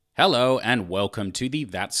Hello and welcome to the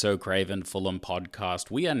That's So Craven Fulham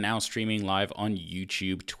podcast. We are now streaming live on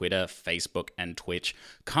YouTube, Twitter, Facebook, and Twitch.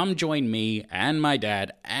 Come join me and my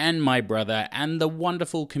dad and my brother and the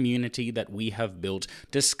wonderful community that we have built,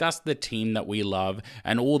 discuss the team that we love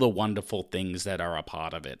and all the wonderful things that are a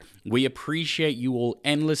part of it. We appreciate you all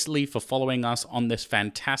endlessly for following us on this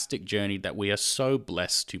fantastic journey that we are so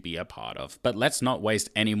blessed to be a part of. But let's not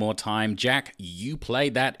waste any more time. Jack, you play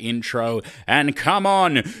that intro and come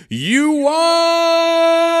on! You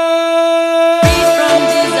are freed from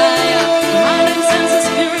desire, mind and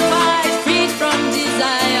senses purified, freed from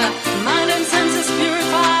desire, mind and senses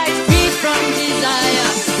purified, freed from desire,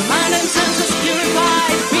 mind and senses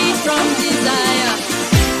purified, freed from desire.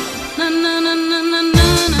 Na, na, na, na, na, na,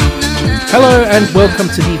 na, na. Hello and welcome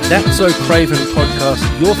to the That's So Craven podcast,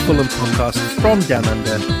 your Fulham podcast from Down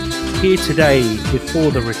Under. Here today before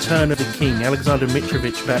the return of the King, Alexander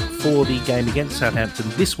Mitrovic back for the game against Southampton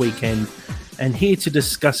this weekend. And here to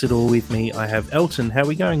discuss it all with me, I have Elton. How are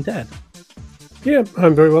we going, Dad? Yeah,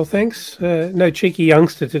 I'm very well, thanks. No cheeky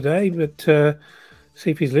youngster today, but see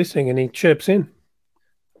if he's listening and he chirps in.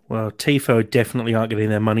 Well, Tifo definitely aren't getting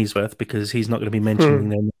their money's worth because he's not going to be mentioning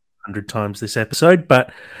them 100 times this episode.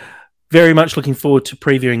 But very much looking forward to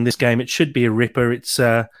previewing this game. It should be a ripper. It's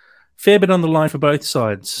fair bit on the line for both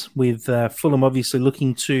sides, with Fulham obviously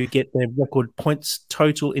looking to get their record points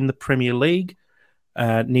total in the Premier League,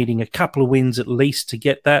 needing a couple of wins at least to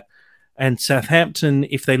get that. And Southampton,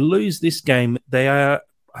 if they lose this game, they are,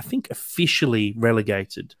 I think, officially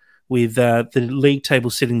relegated. With the league table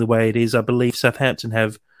sitting the way it is, I believe Southampton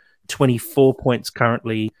have 24 points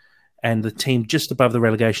currently, and the team just above the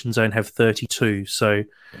relegation zone have 32. So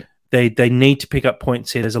they need to pick up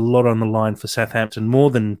points here. There's a lot on the line for Southampton, more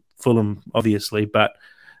than Fulham, obviously, but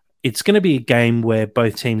it's going to be a game where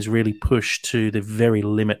both teams really push to the very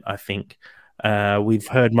limit, I think. We've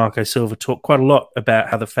heard Marco Silva talk quite a lot about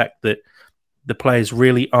how the fact that the players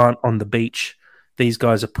really aren't on the beach. These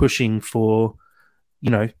guys are pushing for,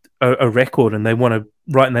 a record, and they want to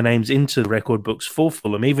write their names into the record books for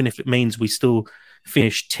Fulham, even if it means we still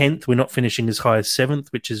finish 10th. We're not finishing as high as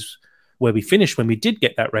 7th, which is where we finished when we did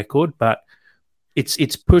get that record, but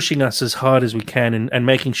it's pushing us as hard as we can and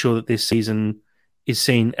making sure that this season is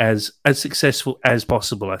seen as successful as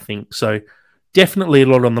possible, I think. So definitely a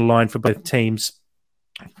lot on the line for both teams.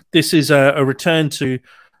 This is a return to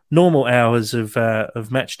normal hours of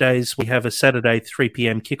match days. We have a Saturday 3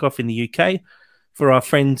 p.m. kickoff in the UK. For our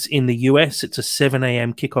friends in the US, it's a 7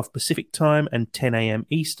 a.m. kickoff Pacific time and 10 a.m.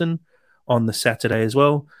 Eastern on the Saturday as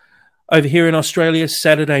well. Over here in Australia,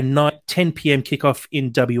 Saturday night, 10 p.m. kickoff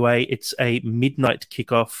in WA. It's a midnight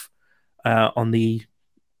kickoff on the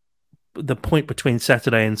point between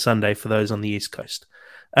Saturday and Sunday for those on the East Coast.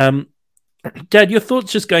 Dad, your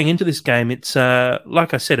thoughts just going into this game? It's,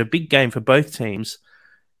 like I said, a big game for both teams.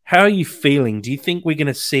 How are you feeling? Do you think we're going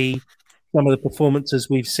to see some of the performances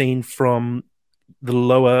we've seen from the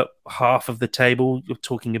lower half of the table? You're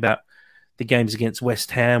talking about the games against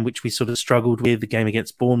West Ham, which we sort of struggled with, the game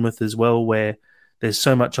against Bournemouth as well, where there's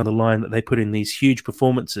so much on the line that they put in these huge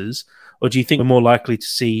performances? Or do you think we're more likely to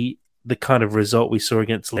see the kind of result we saw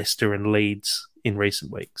against Leicester and Leeds in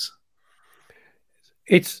recent weeks?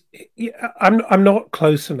 I'm not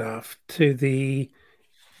close enough to the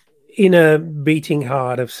inner beating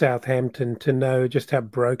heart of Southampton to know just how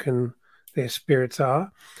broken their spirits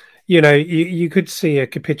are. You could see a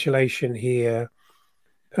capitulation here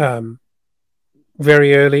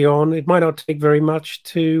very early on. It might not take very much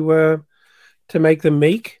to make them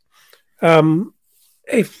meek.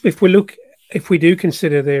 If we do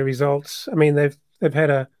consider their results, I mean they've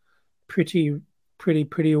had a pretty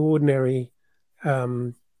ordinary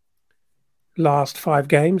last 5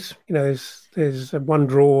 games. There's 1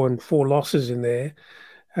 draw and 4 losses in there.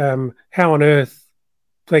 How on earth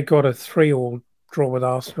they got a 3-3 draw with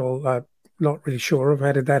Arsenal? I'm not really sure of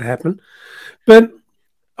how did that happen, but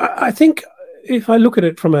I think if I look at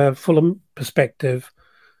it from a Fulham perspective,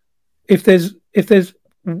 if there's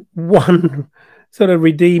one sort of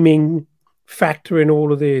redeeming factor in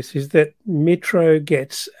all of this, is that Mitro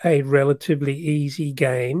gets a relatively easy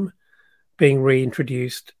game being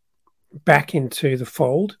reintroduced back into the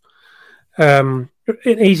fold. An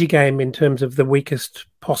easy game in terms of the weakest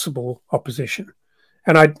possible opposition.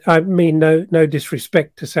 And I mean no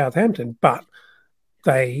disrespect to Southampton, but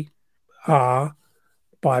they are,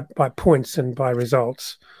 by points and by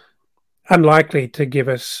results, unlikely to give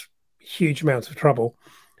us huge amounts of trouble.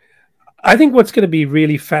 I think what's going to be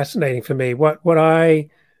really fascinating for me, what I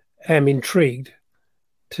am intrigued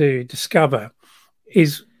to discover,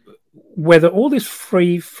 is whether all this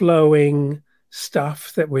free-flowing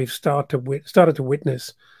stuff that we've started to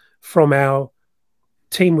witness from our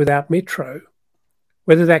team without Mitro,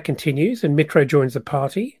 whether that continues and Mitro joins the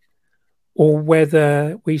party, or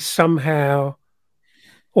whether we somehow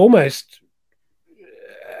almost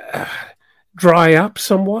dry up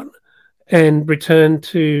somewhat and return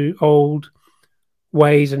to old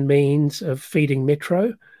ways and means of feeding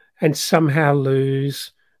Mitro and somehow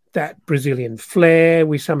lose that Brazilian flair.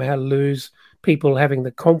 We somehow lose people having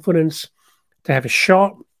the confidence to have a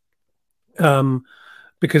shot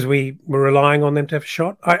because we were relying on them to have a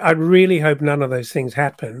shot. I really hope none of those things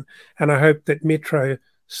happen. And I hope that Mitro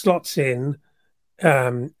slots in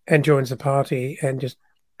and joins the party and just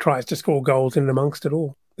tries to score goals in amongst it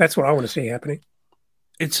all. That's what I want to see happening.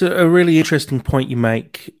 It's a really interesting point you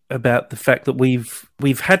make about the fact that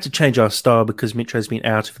we've had to change our style because Mitro's been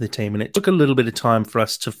out of the team, and it took a little bit of time for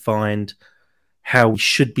us to find how we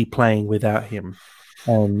should be playing without him.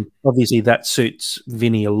 Obviously, that suits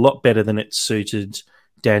Vinny a lot better than it suited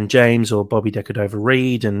Dan James or Bobby De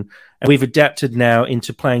Cordova-Reid, and we've adapted now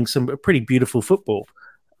into playing some pretty beautiful football.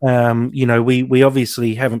 We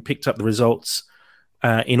obviously haven't picked up the results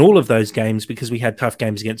in all of those games because we had tough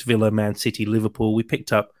games against Villa, Man City, Liverpool. We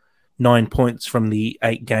picked up 9 points from the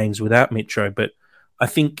 8 games without Mitro. But I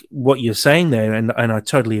think what you're saying there, and I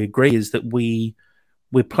totally agree, is that we're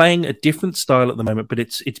playing a different style at the moment, but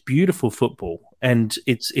it's beautiful football and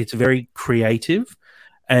it's very creative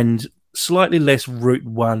and slightly less route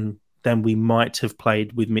one than we might have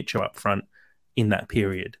played with Mitro up front in that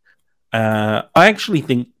period. I actually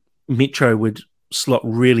think Mitro would slot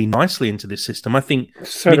really nicely into this system. I think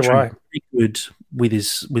so do I. Mitro is good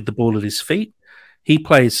with the ball at his feet. He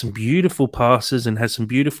plays some beautiful passes and has some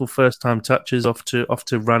beautiful first time touches off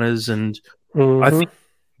to runners, and I think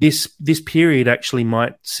this period actually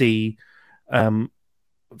might see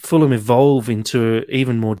Fulham evolve into an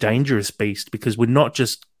even more dangerous beast because we're not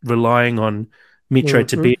just relying on Mitro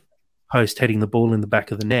to be post heading the ball in the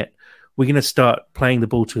back of the net. We're going to start playing the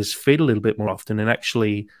ball to his feet a little bit more often and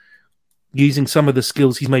actually using some of the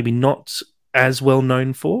skills he's maybe not as well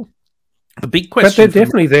known for. The big question, but they're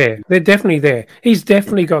definitely there. They're definitely there. He's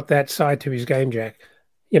definitely got that side to his game, Jack.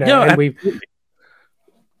 I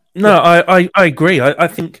agree. I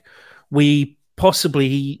think we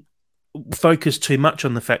possibly focus too much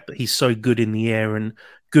on the fact that he's so good in the air and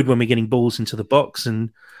good when we're getting balls into the box,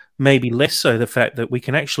 and maybe less so the fact that we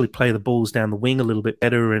can actually play the balls down the wing a little bit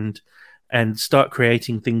better and start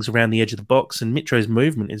creating things around the edge of the box. And Mitro's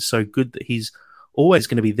movement is so good that he's always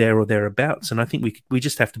going to be there or thereabouts. And I think we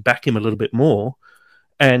just have to back him a little bit more,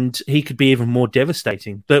 and he could be even more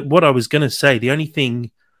devastating. But what I was going to say, the only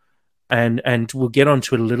thing, and we'll get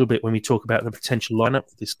onto it a little bit when we talk about the potential lineup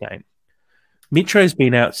for this game. Mitro's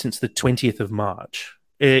been out since the 20th of March.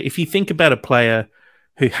 If you think about a player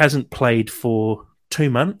who hasn't played for 2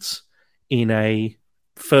 months in a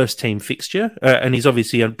first team fixture, and he's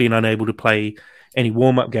obviously been unable to play any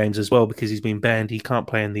warm-up games as well because he's been banned. He can't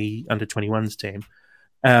play in the under-21s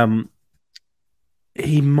team.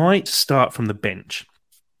 He might start from the bench.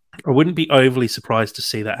 I wouldn't be overly surprised to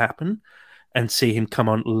see that happen and see him come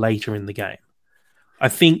on later in the game. I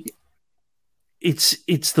think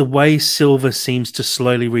it's the way Silva seems to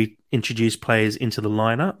slowly reintroduce players into the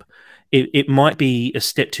lineup. It might be a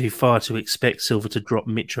step too far to expect Silva to drop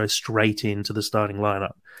Mitro straight into the starting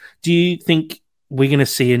lineup. Do you think we're going to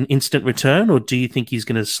see an instant return, or do you think he's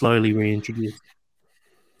going to slowly reintroduce?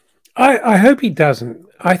 I hope he doesn't.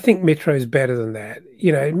 I think Mitro is better than that.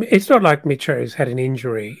 It's not like Mitro's had an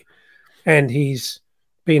injury and he's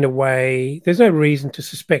been away. There's no reason to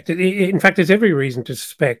suspect it. In fact, there's every reason to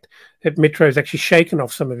suspect that Mitro's actually shaken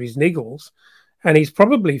off some of his niggles, and he's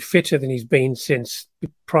probably fitter than he's been since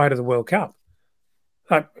prior to the World Cup,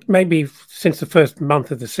 like maybe since the first month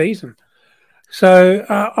of the season. So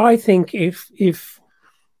I think if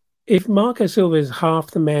Marco Silva is half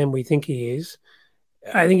the man we think he is,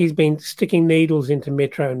 I think he's been sticking needles into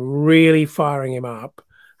Mitro and really firing him up.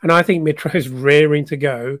 And I think Mitro's raring to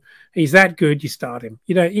go. He's that good, you start him.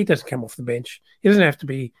 He doesn't come off the bench. He doesn't have to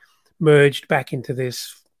be merged back into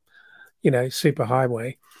this, super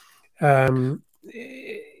highway. I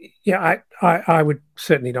would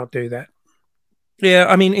certainly not do that. Yeah,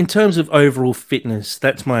 I mean, in terms of overall fitness,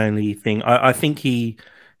 that's my only thing. I think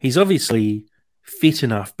he's obviously fit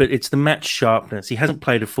enough, but it's the match sharpness. He hasn't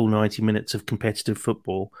played a full 90 minutes of competitive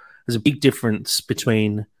football. There's a big difference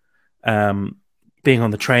between being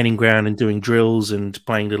on the training ground and doing drills and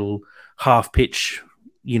playing little half-pitch,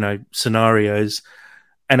 scenarios,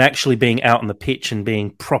 and actually being out on the pitch and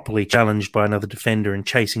being properly challenged by another defender and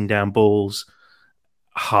chasing down balls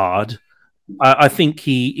hard. I think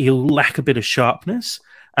he'll lack a bit of sharpness.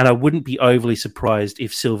 And I wouldn't be overly surprised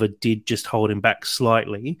if Silva did just hold him back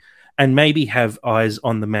slightly and maybe have eyes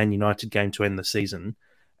on the Man United game to end the season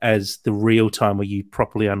as the real time where you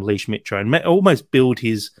properly unleash Mitro and almost build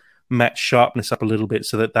his match sharpness up a little bit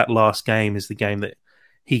so that last game is the game that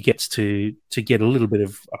he gets to get a little bit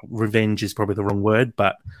of revenge is probably the wrong word,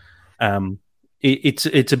 but it's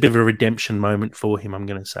a bit of a redemption moment for him, I'm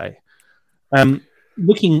going to say.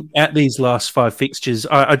 Looking at these last 5 fixtures,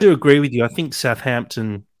 I do agree with you. I think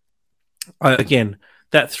Southampton, again,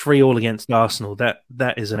 that 3-3 against Arsenal, that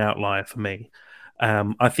is an outlier for me.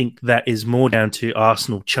 I think that is more down to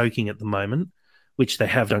Arsenal choking at the moment, which they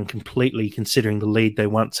have done completely considering the lead they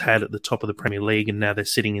once had at the top of the Premier League, and now they're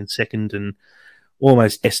sitting in second and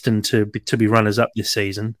almost destined to be runners-up this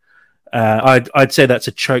season. I'd say that's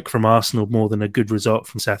a choke from Arsenal more than a good result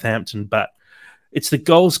from Southampton, but it's the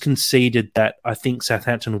goals conceded that I think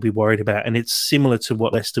Southampton will be worried about, and it's similar to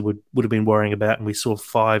what Leicester would have been worrying about, and we saw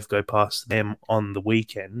 5 go past them on the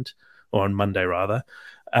weekend, or on Monday rather.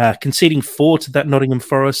 Conceding 4 to that Nottingham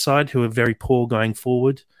Forest side, who are very poor going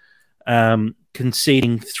forward.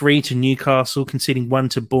 Conceding 3 to Newcastle, conceding 1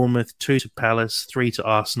 to Bournemouth, 2 to Palace, 3 to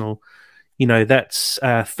Arsenal. You know, that's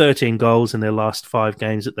 13 goals in their last 5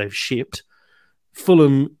 games that they've shipped.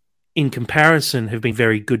 Fulham, in comparison, have been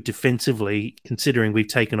very good defensively, considering we've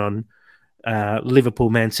taken on Liverpool,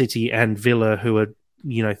 Man City and Villa, who are,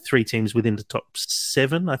 3 teams within the top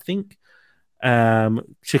 7, I think.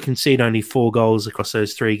 To concede only 4 goals across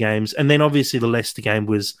those 3 games. And then obviously the Leicester game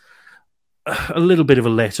was a little bit of a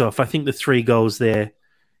let-off. I think the 3 goals there,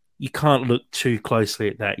 you can't look too closely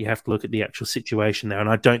at that. You have to look at the actual situation there. And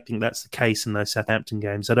I don't think that's the case in those Southampton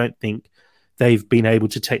games. I don't think they've been able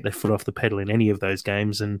to take their foot off the pedal in any of those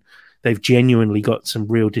games. And they've genuinely got some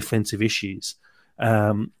real defensive issues.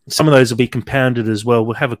 Some of those will be compounded as well.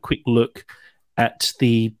 We'll have a quick look at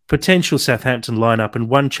the potential Southampton lineup, and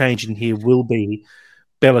one change in here will be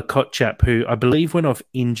Bella Kotchap, who I believe went off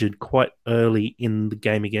injured quite early in the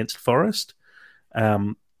game against Forest.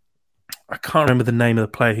 I can't remember the name of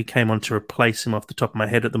the player who came on to replace him off the top of my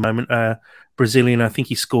head at the moment. Brazilian, I think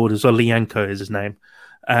he scored as well. Lianco is his name.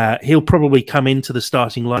 He'll probably come into the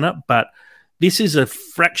starting lineup, but this is a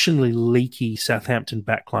fractionally leaky Southampton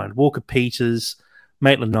backline. Walker-Peters,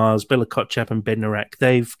 Maitland-Niles, Bella Kotchap and Bednarak,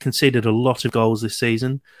 they've conceded a lot of goals this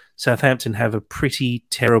season. Southampton have a pretty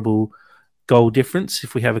terrible goal difference.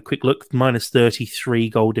 If we have a quick look, minus 33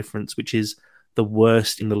 goal difference, which is the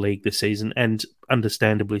worst in the league this season, and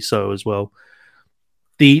understandably so as well.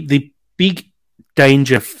 The big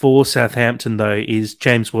danger for Southampton, though, is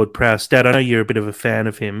James Ward-Prowse. Dad, I know you're a bit of a fan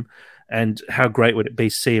of him, and how great would it be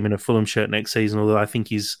to see him in a Fulham shirt next season, although I think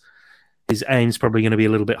his aim's probably going to be a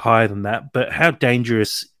little bit higher than that. But how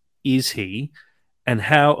dangerous is he, and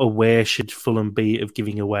how aware should Fulham be of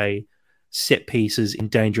giving away set pieces in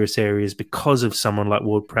dangerous areas because of someone like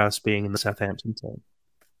Ward-Prowse being in the Southampton team?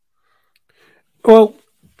 Well,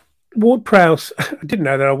 Ward-Prowse, I didn't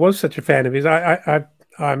know that I was such a fan of his. I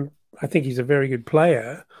think he's a very good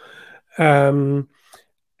player. And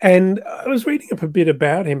I was reading up a bit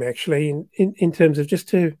about him, actually, in terms of just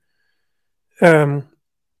to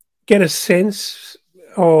get a sense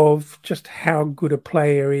of just how good a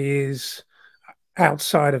player he is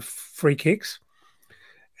outside of free kicks.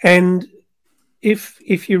 And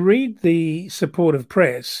if you read the supportive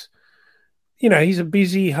press, he's a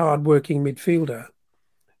busy, hard-working midfielder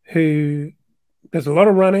who does a lot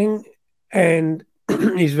of running and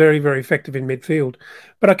he's very, very effective in midfield.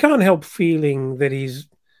 But I can't help feeling that he's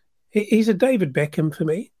a David Beckham for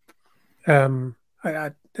me.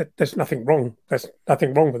 There's nothing wrong. There's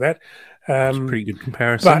nothing wrong with that. It's a pretty good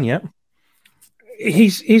comparison, yeah.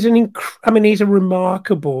 He's a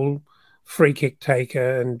remarkable free kick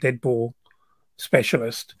taker and dead ball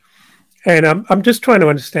specialist. And I'm just trying to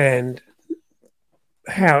understand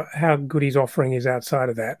how good his offering is outside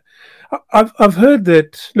of that. I've heard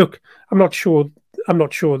that. Look, I'm not sure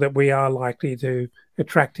that we are likely to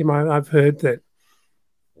attract him. I've heard that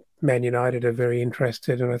Man United are very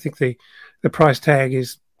interested, and I think the price tag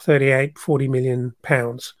is 40 million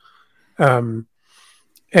pounds. And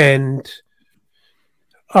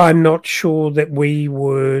I'm not sure that we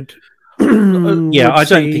would. I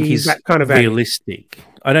don't think he's that kind of realistic.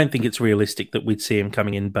 I don't think it's realistic that we'd see him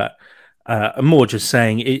coming in, but I'm more just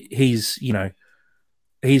saying he's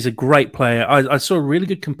a great player. I saw a really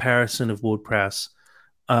good comparison of Ward-Prowse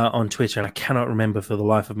on Twitter, and I cannot remember for the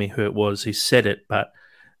life of me who it was who said it, but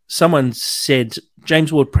someone said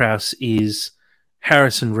James Ward-Prowse is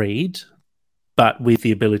Harrison Reed, but with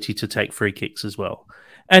the ability to take free kicks as well.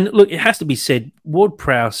 And look, it has to be said,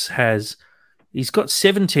 Ward-Prowse he's got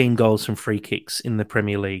 17 goals from free kicks in the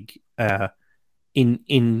Premier League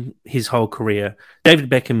in his whole career. David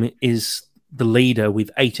Beckham is the leader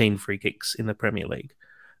with 18 free kicks in the Premier League.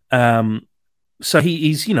 So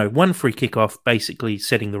he's, one free kick off basically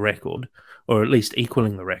setting the record, or at least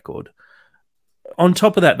equaling the record. On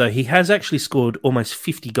top of that, though, he has actually scored almost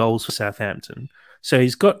 50 goals for Southampton. So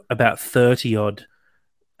he's got about 30-odd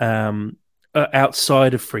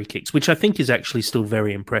outside of free kicks, which I think is actually still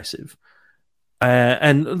very impressive.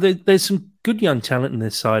 And there's some good young talent in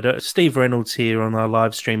this side. Steve Reynolds here on our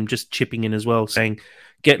live stream just chipping in as well, saying,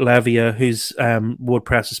 get Lavia, who's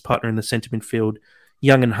Ward-Prowse's partner in the centre midfield,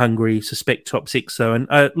 young and hungry, suspect top six, though. And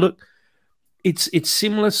look, it's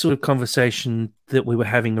similar sort of conversation that we were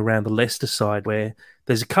having around the Leicester side, where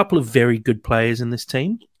there's a couple of very good players in this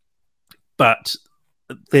team, but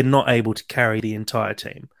they're not able to carry the entire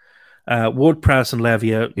team. Ward-Prowse and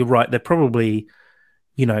Lavia, you're right, they're probably,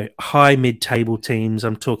 high mid-table teams.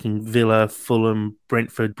 I'm talking Villa, Fulham,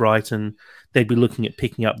 Brentford, Brighton. They'd be looking at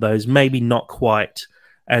picking up those, maybe not quite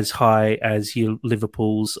as high as your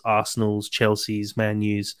Liverpools, Arsenals, Chelseas, Man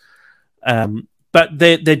U's. But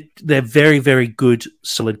they're very, very good,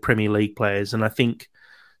 solid Premier League players. And I think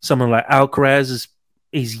someone like Alcaraz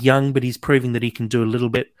is young, but he's proving that he can do a little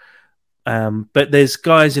bit. But there's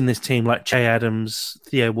guys in this team like Che Adams,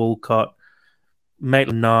 Theo Walcott,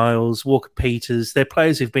 Maitland-Niles, Walker-Peters. They're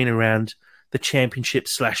players who've been around the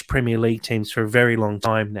Championship/Premier League teams for a very long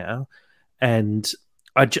time now. And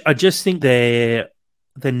I just think they're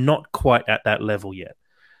not quite at that level yet.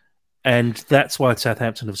 And that's why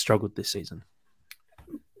Southampton have struggled this season.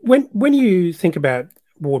 When you think about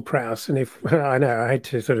Ward-Prowse, and if I know I hate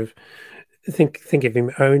to sort of think of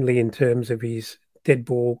him only in terms of his dead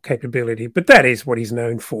ball capability, but that is what he's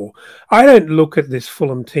known for. I don't look at this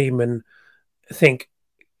Fulham team and think,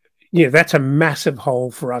 that's a massive hole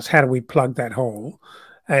for us. How do we plug that hole?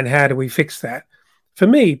 And how do we fix that? For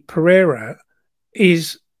me, Pereira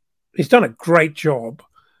he's done a great job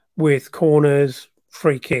with corners,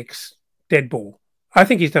 free kicks, dead ball. I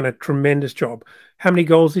think he's done a tremendous job. How many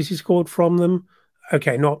goals has he scored from them?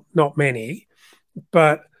 Okay, not many,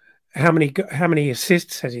 but how many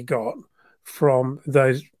assists has he got from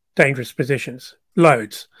those dangerous positions?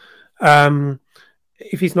 Loads.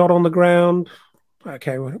 If he's not on the ground,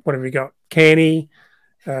 okay, what have we got? Kenny.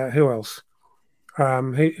 Who else?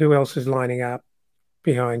 Who else is lining up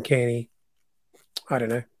behind Kenny? I don't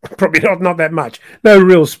know. Probably not that much. No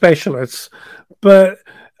real specialists, but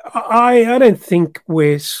I don't think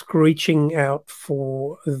we're screeching out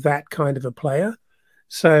for that kind of a player.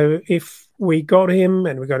 So if we got him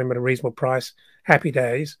and we got him at a reasonable price, happy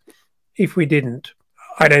days. If we didn't,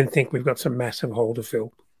 I don't think we've got some massive hole to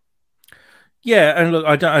fill. Yeah, and look,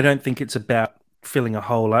 I don't think it's about filling a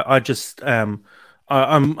hole. I'm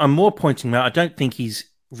more pointing out, I don't think he's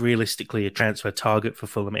realistically a transfer target for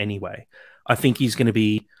Fulham anyway. I think he's going to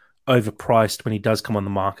be overpriced when he does come on the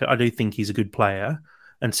market. I do think he's a good player,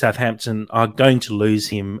 and Southampton are going to lose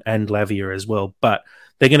him and Lavia as well, but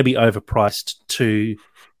they're going to be overpriced to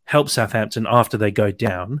help Southampton after they go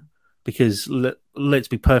down, because let's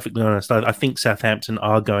be perfectly honest, I think Southampton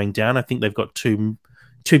are going down. I think they've got too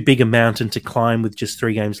big a mountain to climb with just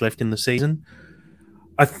 3 games left in the season.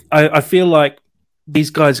 I feel like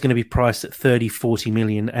these guys are going to be priced at 30, 40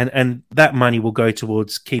 million, and that money will go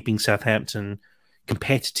towards keeping Southampton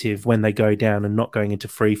competitive when they go down and not going into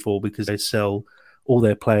free fall, because they sell all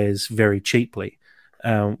their players very cheaply.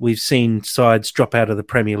 We've seen sides drop out of the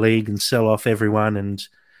Premier League and sell off everyone and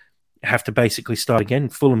have to basically start again.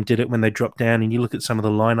 Fulham did it when they dropped down, and you look at some of the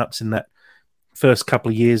lineups in that first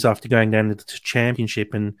couple of years after going down to the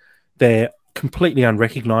Championship, and they're completely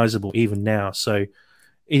unrecognisable even now. So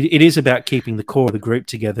it is about keeping the core of the group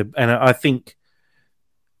together. And I think,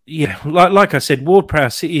 like I said,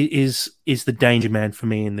 Ward-Prowse is the danger man for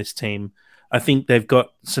me in this team. I think they've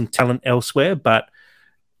got some talent elsewhere, but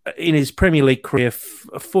in his Premier League career,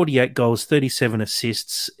 48 goals, 37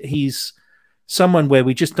 assists, he's someone where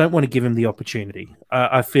we just don't want to give him the opportunity.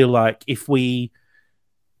 I feel like if we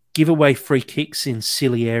give away free kicks in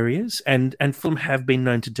silly areas, and Fulham have been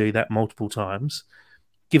known to do that multiple times,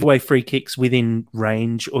 give away free kicks within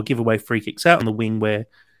range or give away free kicks out on the wing where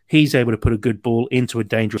he's able to put a good ball into a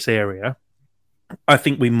dangerous area, I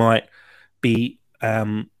think we might be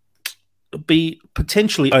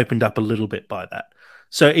potentially opened up a little bit by that.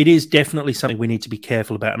 So it is definitely something we need to be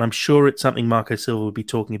careful about, and I'm sure it's something Marco Silva will be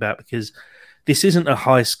talking about, because this isn't a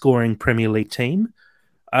high-scoring Premier League team.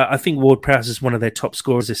 I think Ward-Prowse is one of their top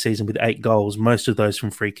scorers this season with 8 goals, most of those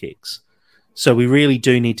from free kicks. So we really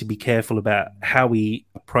do need to be careful about how we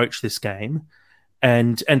approach this game,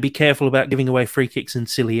 and be careful about giving away free kicks in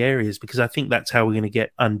silly areas, because I think that's how we're going to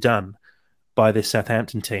get undone by this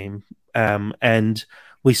Southampton team. And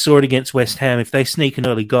we saw it against West Ham. If they sneak an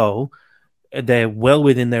early goal, they're well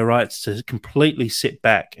within their rights to completely sit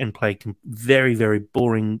back and play very, very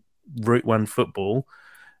boring Route 1 football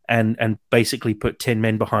and basically put 10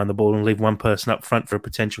 men behind the ball and leave one person up front for a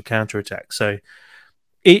potential counter-attack. So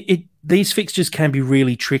these fixtures can be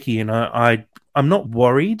really tricky, and I'm not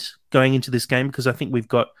worried going into this game because I think we've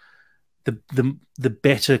got the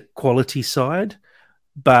better quality side,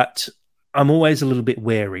 but I'm always a little bit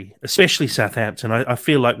wary, especially Southampton. I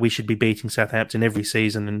feel like we should be beating Southampton every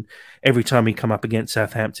season, and every time we come up against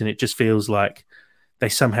Southampton, it just feels like they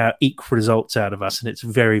somehow eke results out of us, and it's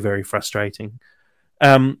very, very frustrating.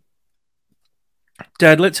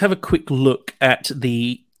 Dad, let's have a quick look at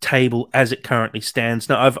the table as it currently stands.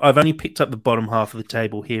 Now, I've only picked up the bottom half of the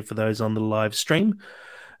table here for those on the live stream.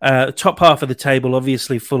 Top half of the table,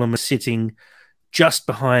 obviously, Fulham are sitting just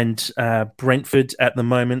behind Brentford at the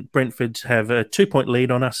moment. Brentford have a 2-point lead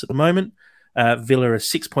on us at the moment. Villa are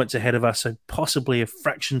 6 points ahead of us, so possibly a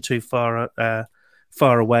fraction too far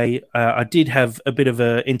away. I did have a bit of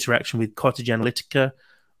an interaction with Cottage Analytica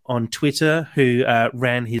on Twitter, who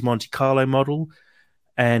ran his Monte Carlo model,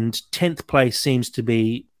 and 10th place seems to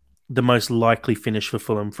be the most likely finish for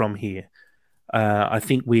Fulham from here. I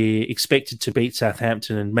think we're expected to beat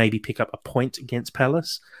Southampton and maybe pick up a point against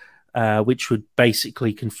Palace, which would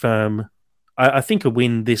basically confirm, I think a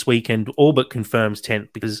win this weekend all but confirms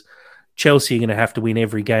 10th, because Chelsea are going to have to win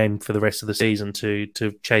every game for the rest of the season to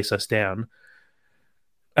chase us down.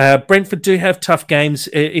 Brentford do have tough games.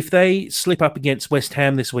 If they slip up against West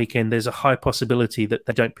Ham this weekend, there's a high possibility that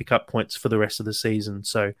they don't pick up points for the rest of the season.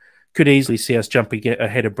 So could easily see us jumping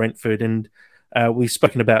ahead of Brentford. And we've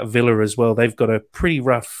spoken about Villa as well. They've got a pretty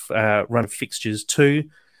rough run of fixtures too.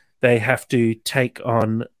 They have to take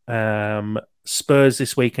on Spurs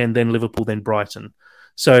this weekend, then Liverpool, then Brighton.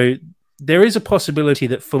 So there is a possibility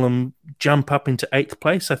that Fulham jump up into 8th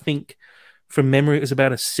place. I think from memory it was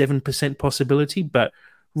about a 7% possibility, but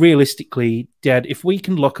realistically, Dad, if we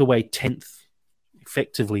can lock away 10th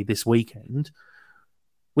effectively this weekend,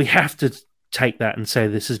 we have to take that and say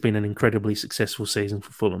this has been an incredibly successful season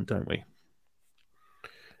for Fulham, don't we?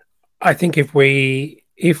 I think if we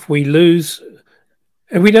lose,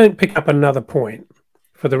 and we don't pick up another point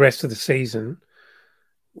for the rest of the season,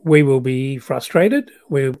 we will be frustrated.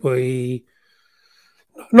 We'll be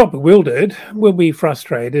not bewildered. We'll be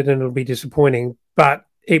frustrated, and it'll be disappointing. But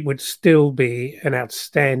it would still be an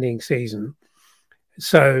outstanding season.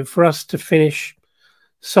 So for us to finish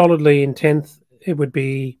solidly in 10th, it would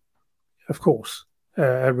be, of course,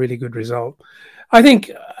 a really good result. I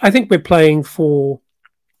think we're playing for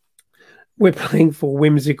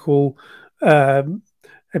whimsical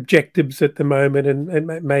objectives at the moment,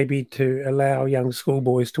 and maybe to allow young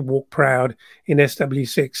schoolboys to walk proud in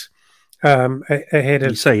SW6. Ahead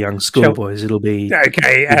of, you say young schoolboys, it'll be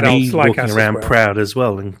okay. Adults like walking us around as well. proud as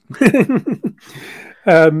well.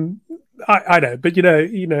 I know, but you know,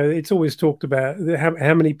 it's always talked about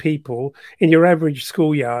how many people in your average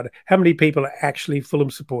schoolyard. How many people are actually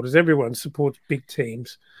Fulham supporters? Everyone supports big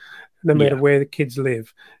teams, no matter where the kids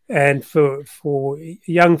live. And for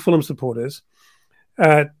young Fulham supporters,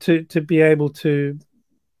 to be able to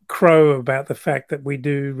crow about the fact that we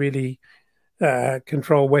do really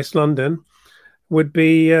control West London would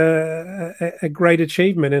be a great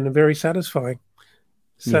achievement and a very satisfying.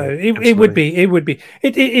 So it would be.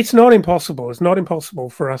 It's not impossible. It's not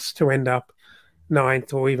impossible for us to end up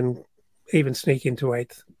 9th or even sneak into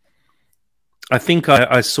 8th. I think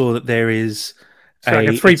I saw that there is like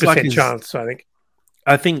a 3% chance.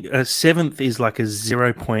 I think 7th is like a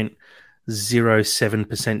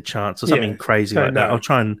 0.07% chance or something crazy like that. I'll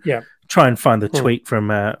try and find the tweet from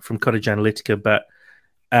Cottage Analytica, but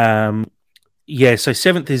so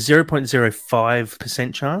 7th is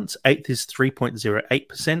 0.05% chance, 8th is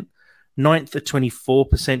 3.08%, 9th a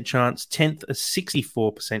 24% chance, 10th a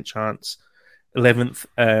 64% chance, 11th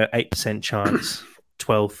 8% chance,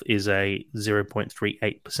 12th is a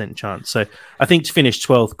 0.38% chance. So I think to finish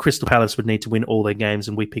 12th, Crystal Palace would need to win all their games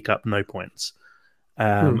and we pick up no points.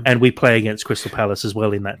 And we play against Crystal Palace as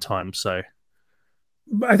well in that time. So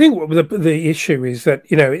I think the issue is that,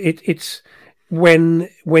 it's when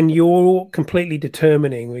you're completely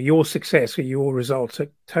determining your success or your results are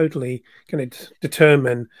totally going to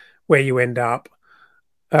determine where you end up,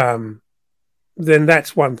 then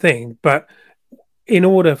that's one thing. But in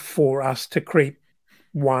order for us to creep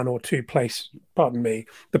 1 or 2 place, the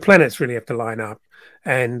planets really have to line up,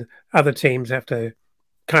 and other teams have to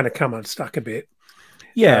kind of come unstuck a bit.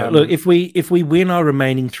 Yeah, look, if we win our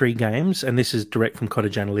remaining 3 games, and this is direct from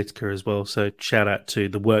Cottage Analytica as well, so shout out to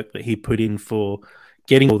the work that he put in for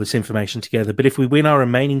getting all this information together. But if we win our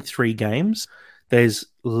remaining 3 games, there's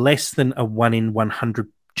less than a 1 in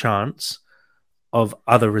 100 chance of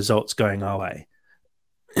other results going our way.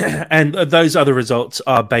 And those other results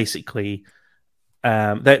are basically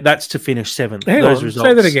that's to finish 7th. Hang those on, results,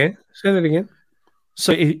 say that again. Say that again.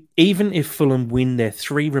 So even if Fulham win their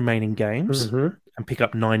 3 remaining games Mm-hmm. and pick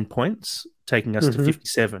up 9 points, taking us to Mhm.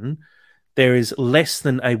 57, there is less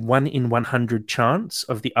than a 1 in 100 chance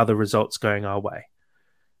of the other results going our way.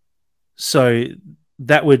 So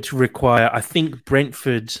that would require, I think,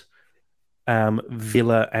 Brentford,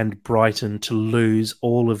 Villa, and Brighton to lose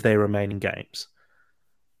all of their remaining games.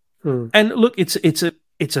 Hmm. And look, it's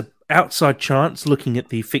a outside chance looking at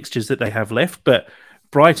the fixtures that they have left, but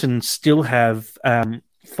Brighton still have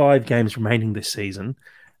 5 games remaining this season.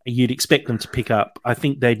 You'd expect them to pick up. I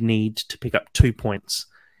think they'd need to pick up 2 points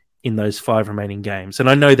in those 5 remaining games. And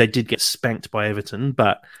I know they did get spanked by Everton,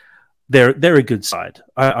 but they're a good side.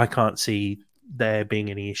 I can't see there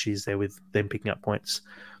being any issues there with them picking up points.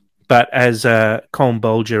 But as Colin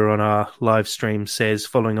Bolger on our live stream says,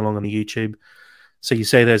 following along on the YouTube, so you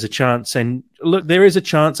say there's a chance. And look, there is a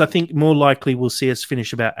chance. I think more likely we'll see us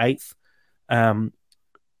finish about 8th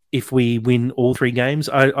if we win all 3 games.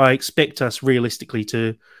 I expect us realistically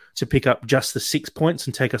to pick up just the 6 points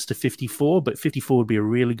and take us to 54, but 54 would be a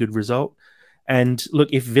really good result. And look,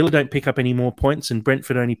 if Villa don't pick up any more points and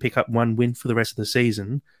Brentford only pick up 1 win for the rest of the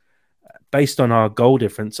season, based on our goal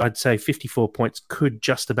difference, I'd say 54 points could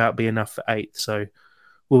just about be enough for 8th. So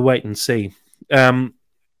we'll wait and see.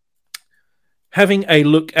 Having a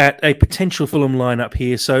look at a potential Fulham lineup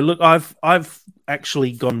here. So look, I've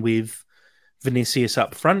actually gone with Vinicius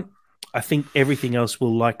up front. I think everything else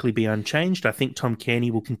will likely be unchanged. I think Tom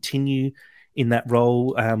Cairney will continue in that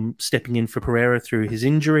role, stepping in for Pereira through his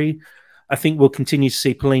injury. I think we'll continue to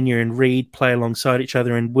see Palhinha and Reed play alongside each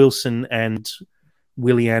other, and Wilson and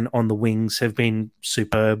Willian on the wings have been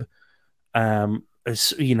superb.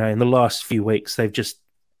 As you know, in the last few weeks, they've just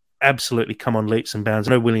absolutely come on leaps and bounds.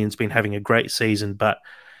 I know Willian's been having a great season, but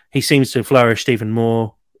he seems to have flourished even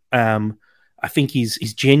more. I think he's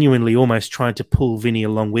genuinely almost trying to pull Vinny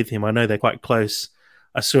along with him. I know they're quite close.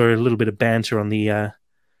 I saw a little bit of banter on the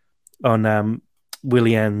on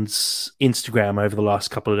Willian's Instagram over the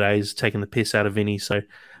last couple of days, taking the piss out of Vinny. So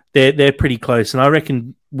they're pretty close, and I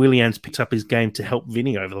reckon Willian's picked up his game to help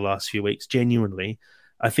Vinny over the last few weeks. Genuinely,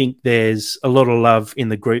 I think there's a lot of love in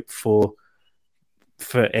the group for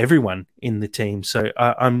everyone in the team. So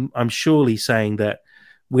I'm surely saying that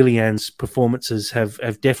Willian's performances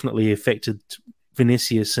have definitely affected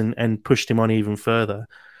Vinicius and pushed him on even further.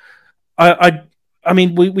 I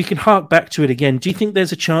mean, we can hark back to it again. Do you think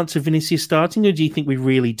there's a chance of Vinicius starting, or do you think we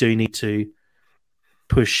really do need to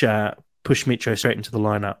push Mitro straight into the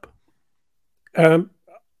lineup?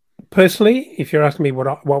 Personally, if you're asking me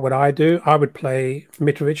what would I do, I would play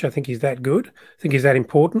Mitrovic. I think he's that good. I think he's that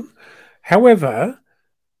important. However,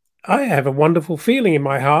 I have a wonderful feeling in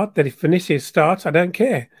my heart that if Vinicius starts, I don't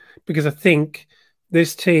care, because I think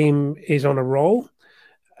this team is on a roll,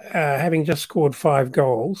 having just scored 5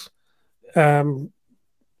 goals. Wouldn't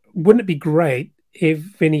it be great if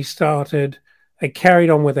Vinny started and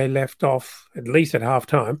carried on where they left off, at least at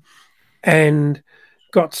halftime, and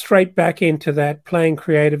got straight back into that, playing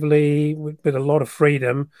creatively with a lot of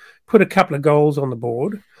freedom, put a couple of goals on the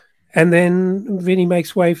board, and then Vinny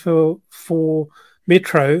makes way for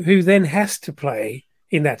Mitro, who then has to play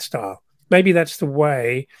in that style. Maybe that's the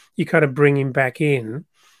way you kind of bring him back in,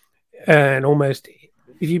 and almost,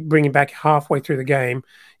 if you bring him back halfway through the game,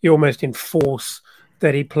 you almost enforce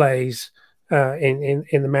that he plays in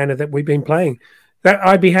the manner that we've been playing. That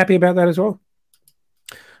I'd be happy about that as well.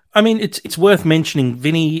 I mean, it's worth mentioning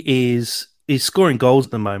Vinny is scoring goals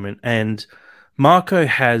at the moment, and Marco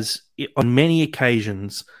has, on many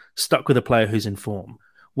occasions, stuck with a player who's in form.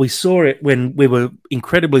 We saw it when we were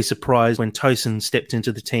incredibly surprised when Tosin stepped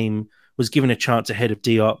into the team, was given a chance ahead of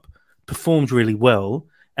Diop, performed really well,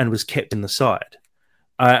 and was kept in the side.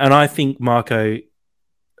 And I think Marco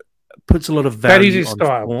puts a lot of value on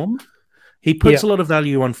style. Form. He puts a lot of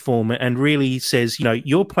value on form and really says, you know,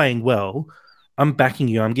 you're playing well. I'm backing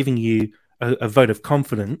you. I'm giving you a vote of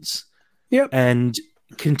confidence. Yep. And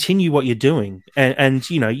continue what you're doing. And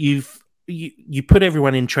you know, you put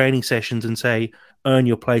everyone in training sessions and say, earn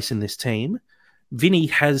your place in this team. Vinny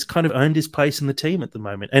has kind of earned his place in the team at the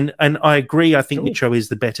moment. And I agree. I think Mitro is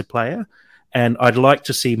the better player. And I'd like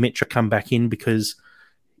to see Mitro come back in because,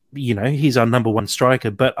 you know, he's our number one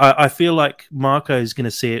striker. But I feel like Marco is going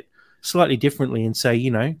to see it slightly differently and say,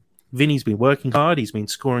 you know, Vinny's been working hard. He's been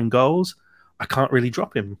scoring goals. I can't really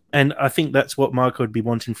drop him. And I think that's what Marco would be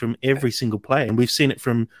wanting from every single player. And we've seen it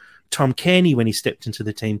from Tom Kearney when he stepped into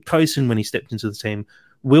the team, Tosin when he stepped into the team,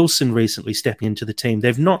 Wilson recently stepping into the team.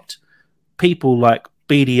 They've knocked people like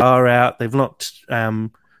BDR out. They've knocked,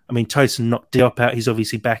 Tosin knocked Diop out. He's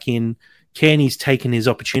obviously back in. Kearney's taken his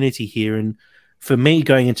opportunity here. And for me,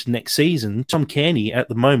 going into next season, Tom Kearney at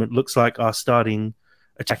the moment looks like our starting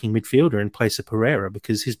attacking midfielder in place of Pereira,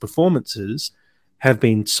 because his performances have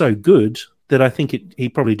been so good that I think he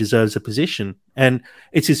probably deserves a position. And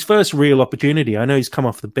it's his first real opportunity. I know he's come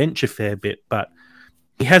off the bench a fair bit, but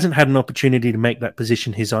he hasn't had an opportunity to make that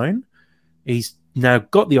position his own. He's now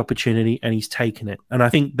got the opportunity and he's taken it. And I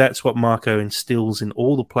think that's what Marco instills in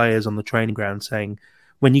all the players on the training ground, saying,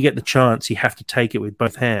 when you get the chance, you have to take it with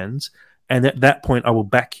both hands. And at that point, I will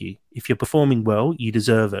back you. If you're performing well, you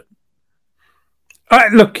deserve it.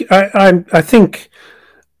 I think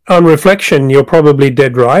on reflection, you're probably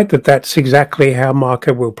dead right that that's exactly how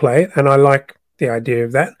Marco will play it. And I like the idea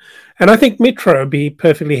of that. And I think Mitro would be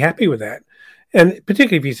perfectly happy with that. And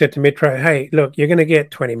particularly if you said to Mitro, hey, look, you're going to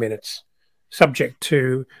get 20 minutes, subject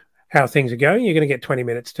to how things are going. You're going to get 20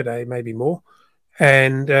 minutes today, maybe more.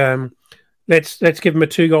 And let's give him a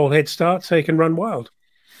 2-goal head start so he can run wild.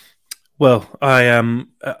 Well,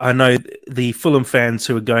 I know the Fulham fans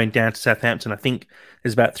who are going down to Southampton, I think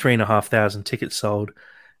there's about 3,500 tickets sold.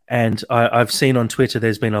 And I've seen on Twitter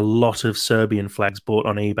there's been a lot of Serbian flags bought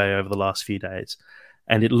on eBay over the last few days.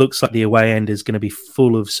 And it looks like the away end is going to be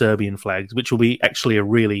full of Serbian flags, which will be actually a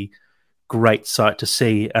really great sight to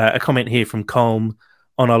see. A comment here from Colm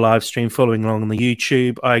on our live stream following along on the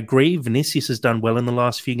YouTube. I agree, Vinicius has done well in the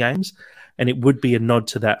last few games, and it would be a nod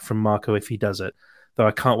to that from Marco if he does it. Though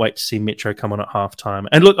I can't wait to see Mitro come on at halftime.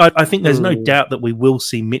 And look, I think there's no doubt that we will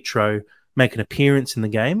see Mitro make an appearance in the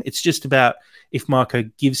game. It's just about if Marco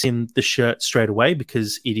gives him the shirt straight away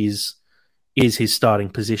because it is his starting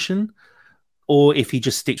position, or if he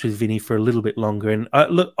just sticks with Vinny for a little bit longer. And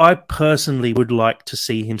I personally would like to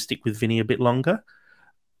see him stick with Vinny a bit longer.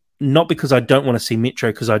 Not because I don't want to see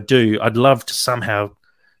Mitro, because I do. I'd love to somehow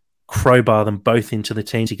crowbar them both into the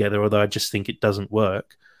team together, although I just think it doesn't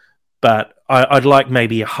work. But I'd like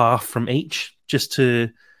maybe a half from each, just to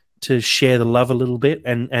share the love a little bit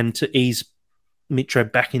and to ease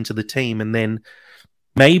Mitro back into the team. And then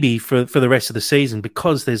maybe for the rest of the season,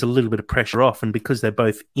 because there's a little bit of pressure off and because they're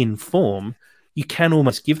both in form, you can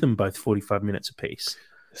almost give them both 45 minutes apiece.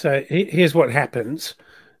 So here's what happens.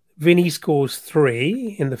 Vinny scores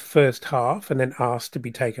 3 in the first half and then asks to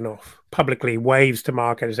be taken off. Publicly waves to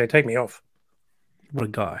Marco to say, take me off. What a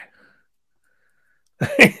guy.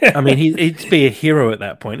 I mean, he'd be a hero at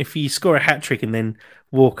that point. If you score a hat-trick and then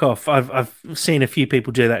walk off, I've seen a few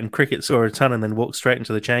people do that in cricket, score a ton and then walk straight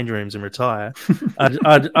into the change rooms and retire.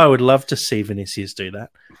 I would love to see Vinicius do that.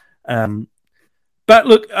 But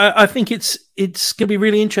look, I think it's going to be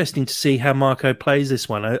really interesting to see how Marco plays this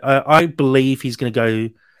one. I believe he's going to go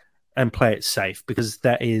and play it safe, because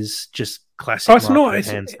that is just classic Marco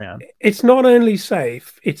hands down. It's not only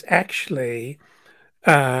safe, it's actually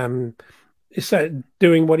doing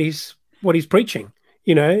what he's preaching,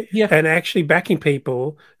 and actually backing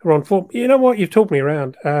people who are on form. You know what? You've talked me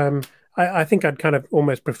around. I think I'd kind of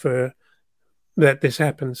almost prefer that this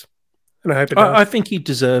happens, and I hope it does. I think he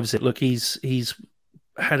deserves it. Look, he's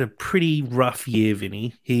had a pretty rough year,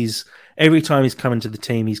 Vinny. Every time he's come into the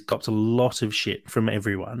team, he's got a lot of shit from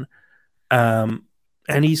everyone,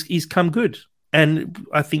 and he's come good. And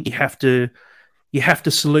I think you have to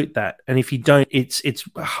salute that. And if you don't, it's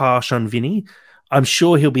harsh on Vinny. I'm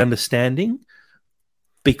sure he'll be understanding,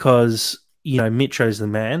 because Mitro's the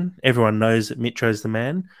man. Everyone knows that Mitro's the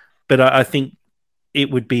man. But I think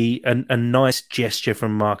it would be a nice gesture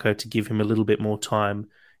from Marco to give him a little bit more time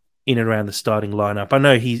in and around the starting lineup. I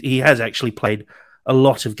know he has actually played a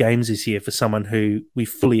lot of games this year for someone who we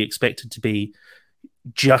fully expected to be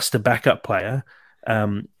just a backup player.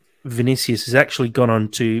 Vinicius has actually gone on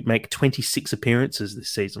to make 26 appearances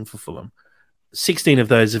this season for Fulham. 16 of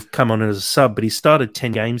those have come on as a sub, but he started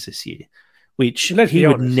 10 games this year, which he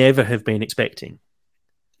would never have been expecting.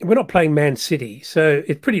 We're not playing Man City, so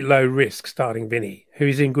it's pretty low risk starting Vinny, who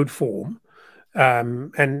is in good form,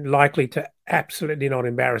 and likely to absolutely not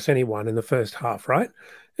embarrass anyone in the first half, right?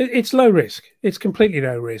 It's low risk. It's completely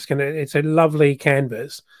low risk, and it's a lovely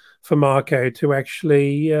canvas for Marco to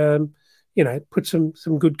actually put some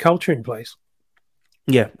good culture in place.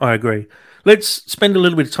 Yeah, I agree. Let's spend a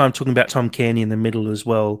little bit of time talking about Tom Kearney in the middle as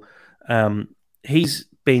well. He's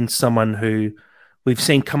been someone who we've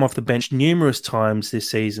seen come off the bench numerous times this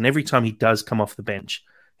season. Every time he does come off the bench,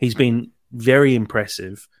 he's been very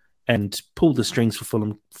impressive and pulled the strings for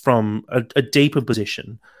Fulham from a deeper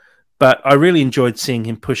position. But I really enjoyed seeing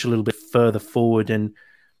him push a little bit further forward, and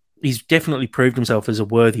he's definitely proved himself as a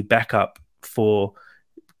worthy backup for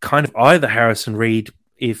kind of either Harrison Reed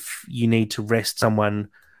if you need to rest someone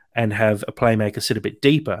and have a playmaker sit a bit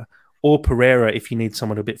deeper, or Pereira if you need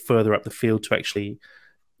someone a bit further up the field to actually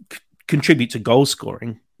contribute to goal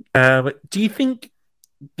scoring. Do you think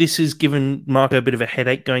this has given Marco a bit of a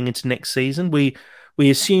headache going into next season? We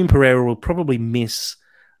assume Pereira will probably miss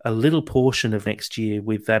a little portion of next year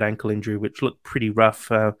with that ankle injury, which looked pretty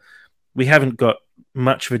rough. We haven't got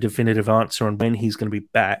much of a definitive answer on when he's going to be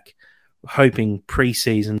back, hoping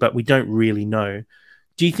pre-season, but we don't really know.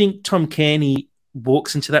 Do you think Tom Cairney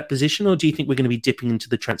walks into that position, or do you think we're going to be dipping into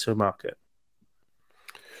the transfer market?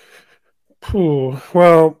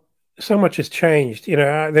 Well, so much has changed.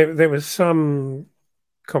 There was some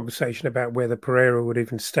conversation about whether Pereira would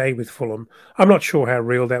even stay with Fulham. I'm not sure how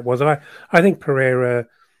real that was. I think Pereira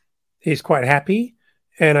is quite happy,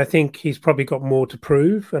 and I think he's probably got more to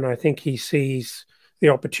prove, and I think he sees the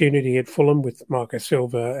opportunity at Fulham with Marco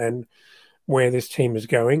Silva and where this team is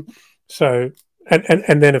going. So,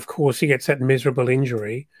 and then of course he gets that miserable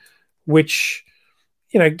injury, which,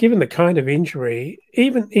 given the kind of injury,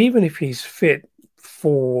 even if he's fit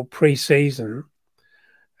for pre-season,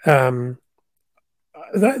 those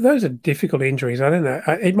are difficult injuries. I don't know.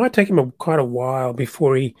 It might take him quite a while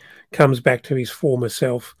before he comes back to his former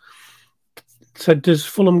self. So does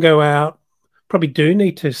Fulham go out? Probably do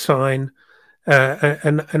need to sign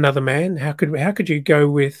another man. How could you go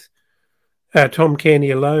with Tom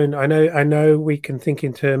Cairney alone? I know we can think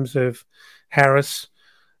in terms of Harris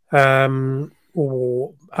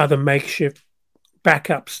or other makeshift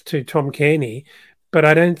backups to Tom Cairney, but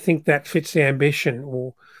I don't think that fits the ambition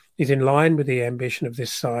or is in line with the ambition of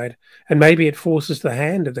this side. And maybe it forces the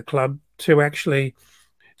hand of the club to actually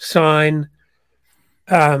sign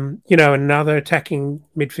another attacking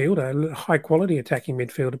midfielder, high quality attacking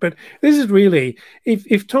midfielder. But this is really,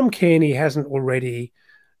 if Tom Cairney hasn't already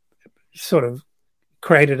sort of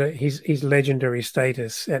created his legendary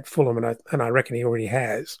status at Fulham, and I reckon he already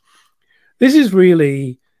has, this is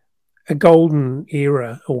really a golden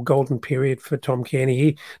era or golden period for Tom Cairney.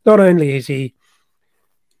 He not only is he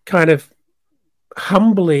kind of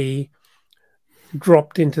humbly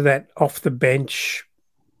dropped into that off the bench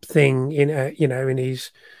thing in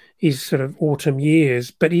his sort of autumn years,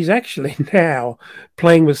 but he's actually now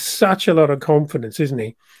playing with such a lot of confidence, isn't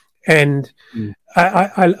he? And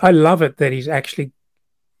I love it that he's actually,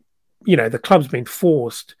 the club's been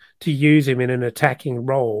forced to use him in an attacking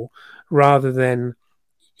role rather than,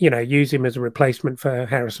 use him as a replacement for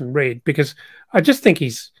Harrison Reed, because I just think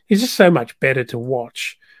he's just so much better to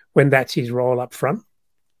watch when that's his role up front.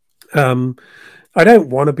 I don't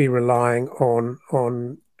want to be relying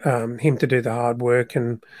on him to do the hard work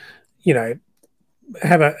and,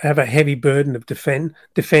 have a heavy burden of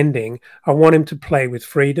defending. I want him to play with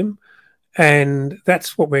freedom, and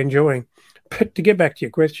that's what we're enjoying. But to get back to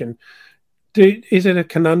your question, is it a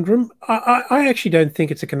conundrum? I actually don't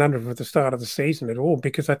think it's a conundrum at the start of the season at all,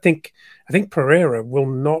 because I think Pereira will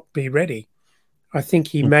not be ready. I think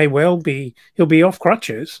he may well be. He'll be off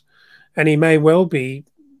crutches, and he may well be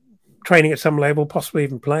training at some level, possibly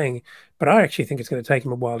even playing. But I actually think it's going to take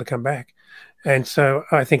him a while to come back, and so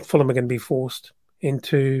I think Fulham are going to be forced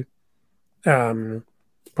into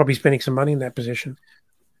probably spending some money in that position.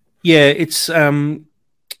 Yeah, it's a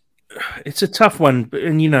tough one,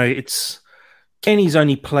 and it's Kenny's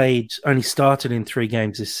only started in 3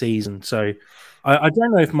 games this season, so I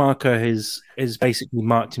don't know if Marco has basically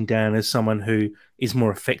marked him down as someone who is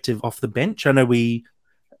more effective off the bench. I know we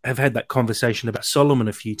have had that conversation about Solomon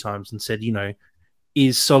a few times and said,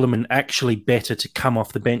 is Solomon actually better to come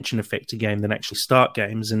off the bench and affect a game than actually start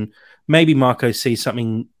games? And maybe Marco sees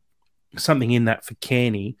something in that for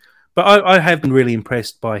Cairney. But I have been really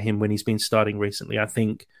impressed by him when he's been starting recently. I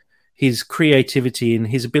think his creativity and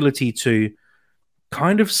his ability to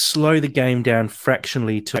kind of slow the game down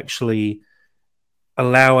fractionally to actually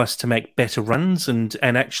allow us to make better runs and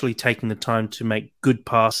actually taking the time to make good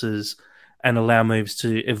passes and allow moves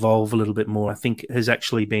to evolve a little bit more, I think has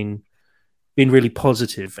actually been really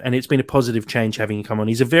positive. And it's been a positive change having him come on.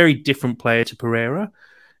 He's a very different player to Pereira.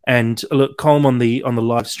 And look, Colm on the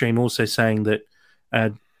live stream also saying that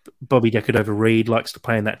Bobby Decordova-Reid likes to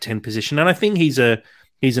play in that 10 position. And I think he's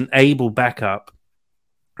an able backup.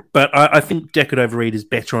 But I think Decordova-Reid is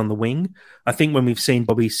better on the wing. I think when we've seen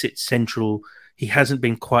Bobby sit central, he hasn't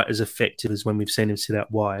been quite as effective as when we've seen him sit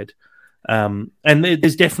out wide. And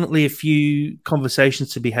there's definitely a few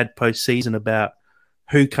conversations to be had post-season about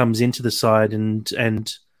who comes into the side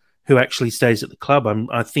and who actually stays at the club.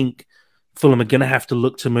 I think Fulham are going to have to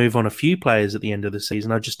look to move on a few players at the end of the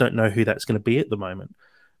season. I just don't know who that's going to be at the moment.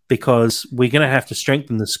 because we're going to have to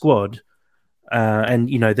strengthen the squad. And,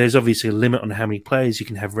 there's obviously a limit on how many players you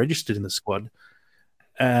can have registered in the squad.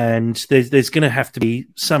 And there's going to have to be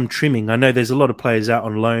some trimming. I know there's a lot of players out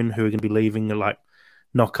on loan who are going to be leaving, like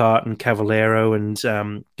Knockaert and Cavallero and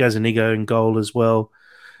Gazzaniga in goal as well.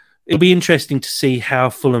 It'll be interesting to see how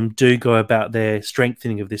Fulham do go about their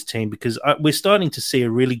strengthening of this team, because we're starting to see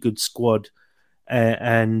a really good squad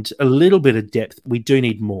and a little bit of depth. We do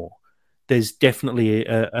need more. There's definitely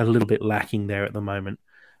a little bit lacking there at the moment.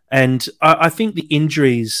 And I think the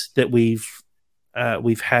injuries that we've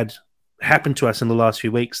had happen to us in the last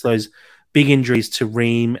few weeks, those big injuries to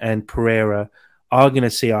Ream and Pereira, are going to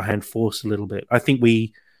see our hand forced a little bit. I think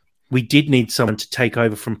we did need someone to take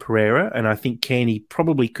over from Pereira, and I think Kearney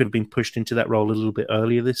probably could have been pushed into that role a little bit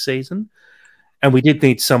earlier this season. And we did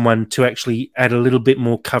need someone to actually add a little bit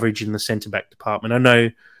more coverage in the centre-back department. I know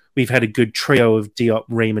we've had a good trio of Diop,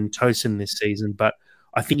 Ream and Tosin this season, but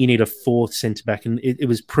I think you need a fourth centre-back. And it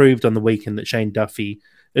was proved on the weekend that Shane Duffy,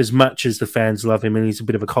 as much as the fans love him and he's a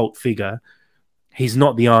bit of a cult figure, he's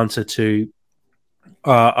not the answer to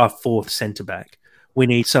our fourth centre-back. We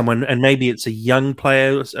need someone, and maybe it's a young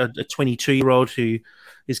player, a 22-year-old who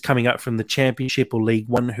is coming up from the Championship or League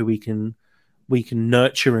One, who we can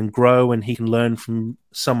nurture and grow, and he can learn from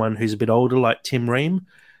someone who's a bit older like Tim Ream,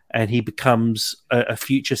 and he becomes a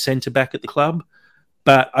future centre-back at the club.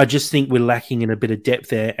 But I just think we're lacking in a bit of depth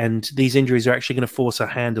there, and these injuries are actually going to force our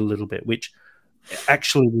hand a little bit, which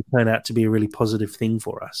actually will turn out to be a really positive thing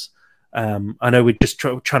for us. I know we're just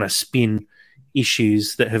trying to spin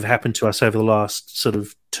issues that have happened to us over the last sort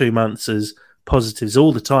of 2 months as positives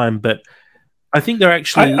all the time, but I think they're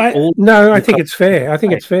actually I think it's fair. I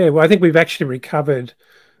think it's fair. Well, I think we've actually recovered.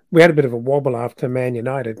 We had a bit of a wobble after Man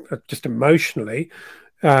United, just emotionally,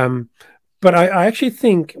 but I actually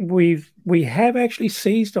think we have actually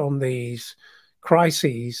seized on these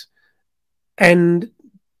crises and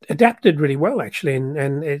adapted really well, actually,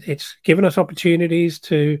 and it's given us opportunities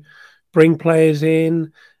to bring players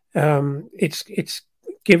in. It's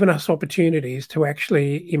given us opportunities to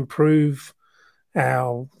actually improve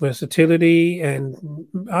our versatility, and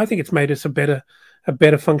I think it's made us a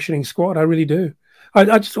better functioning squad. I really do.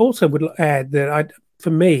 I just also would add that for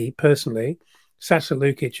me personally, Sasa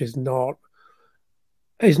Lukic is not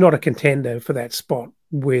a contender for that spot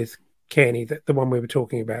with Kearney, the one we were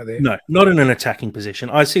talking about there. No, not in an attacking position.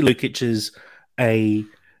 I see Lukic as a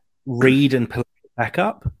read and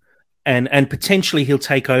backup, and potentially he'll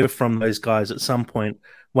take over from those guys at some point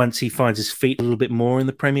once he finds his feet a little bit more in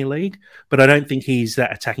the Premier League. But I don't think he's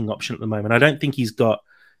that attacking option at the moment. I don't think he's got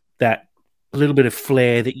that little bit of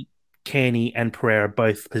flair that Kearney and Pereira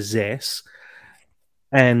both possess.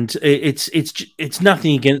 And it's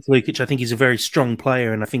nothing against Lukic. I think he's a very strong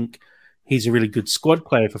player, and I think he's a really good squad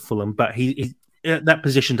player for Fulham. But he that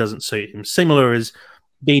position doesn't suit him. Similar as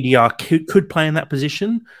BDR could play in that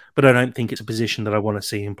position, but I don't think it's a position that I want to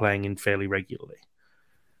see him playing in fairly regularly.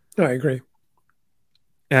 I agree.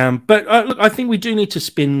 But look, I think we do need to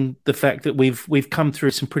spin the fact that we've come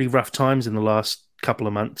through some pretty rough times in the last couple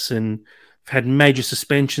of months, and we've had major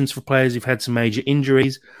suspensions for players. We've had some major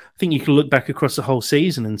injuries. I think you can look back across the whole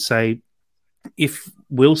season and say, if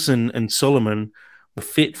Wilson and Solomon were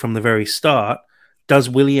fit from the very start, does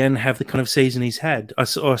Willian have the kind of season he's had? I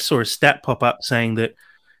saw a stat pop up saying that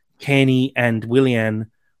Kearney and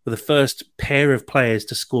Willian were the first pair of players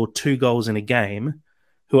to score 2 goals in a game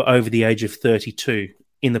who are over the age of 32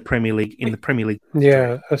 in the Premier League.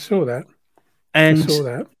 Yeah, I saw that.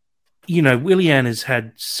 Willian has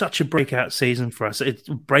had such a breakout season for us.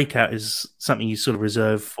 Breakout is something you sort of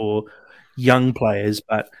reserve for young players,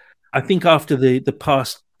 but I think after the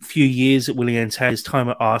past few years that Willian's had, his time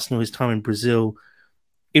at Arsenal, his time in Brazil,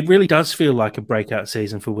 it really does feel like a breakout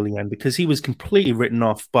season for Willian, because he was completely written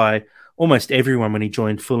off by almost everyone when he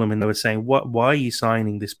joined Fulham, and they were saying, why are you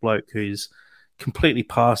signing this bloke who's completely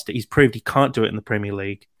past it? He's proved he can't do it in the Premier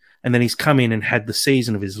League. And then he's come in and had the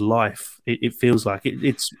season of his life. It feels like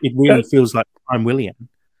it really feels like I'm Willian.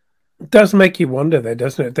 It does make you wonder, though,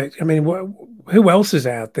 doesn't it? I mean, who else is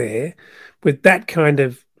out there with that kind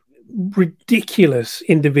of ridiculous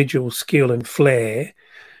individual skill and flair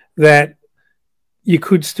that you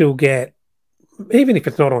could still get, even if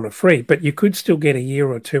it's not on a free, but you could still get a year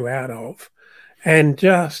or two out of, and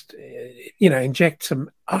just inject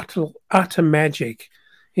some utter magic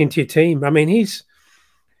into your team. I mean, he's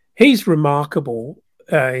remarkable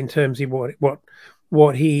in terms of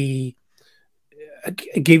what he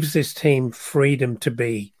gives this team freedom to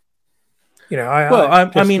be. I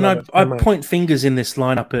point fingers in this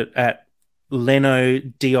lineup at Leno,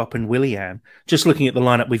 Diop, and Willian. Just looking at the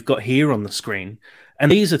lineup we've got here on the screen,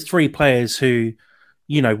 and these are 3 players who,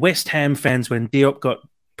 West Ham fans, when Diop got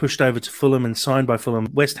pushed over to Fulham and signed by Fulham,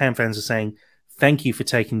 West Ham fans are saying, thank you for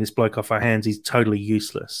taking this bloke off our hands. He's totally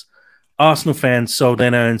useless. Arsenal fans sold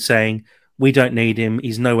Leno and saying, we don't need him.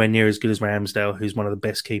 He's nowhere near as good as Ramsdale, who's one of the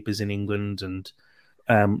best keepers in England. And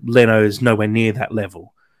Leno is nowhere near that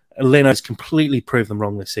level. Leno's completely proved them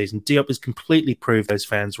wrong this season. Diop has completely proved those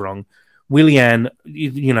fans wrong. Willian,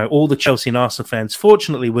 all the Chelsea and Arsenal fans,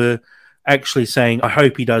 fortunately, were actually saying, I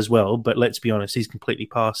hope he does well, but let's be honest, he's completely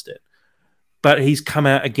past it. But he's come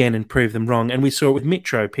out again and proved them wrong. And we saw it with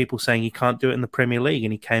Mitro, people saying he can't do it in the Premier League,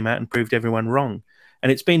 and he came out and proved everyone wrong.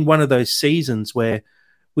 And it's been one of those seasons where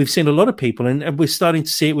we've seen a lot of people, and we're starting to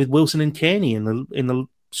see it with Wilson and Kearney in the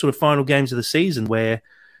sort of final games of the season, where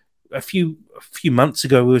a few months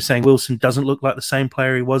ago we were saying Wilson doesn't look like the same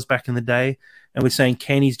player he was back in the day, and we're saying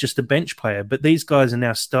Kearney's just a bench player. But these guys are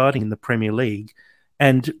now starting in the Premier League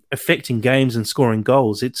and affecting games and scoring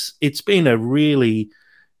goals. It's been a really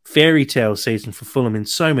fairy tale season for Fulham in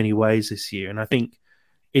so many ways this year, and I think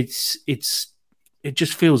it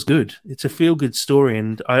just feels good. It's a feel good story,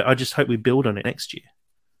 and I just hope we build on it next year.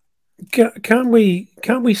 Can't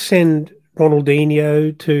we send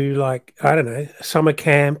Ronaldinho to, like, I don't know, summer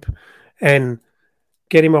camp and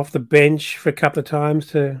get him off the bench for a couple of times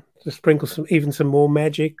to sprinkle some more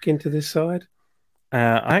magic into this side?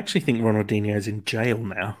 I actually think Ronaldinho is in jail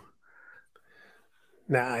now.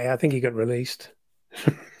 Nah, I think he got released.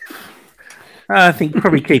 I think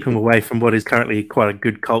probably keep him away from what is currently quite a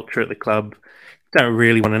good culture at the club. Don't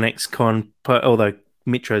really want an ex-con, although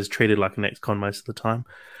Mitro is treated like an ex-con most of the time.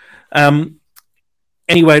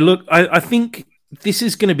 Anyway, look, I think this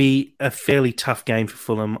is going to be a fairly tough game for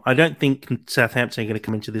Fulham. I don't think Southampton are going to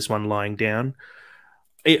come into this one lying down.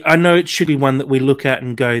 I know it should be one that we look at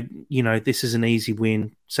and go, this is an easy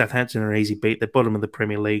win. Southampton are an easy beat. They're bottom of the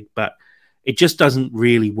Premier League, but it just doesn't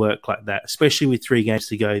really work like that, especially with 3 games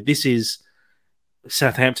to go. This is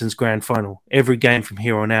Southampton's grand final. Every game from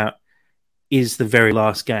here on out is the very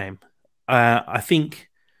last game. I think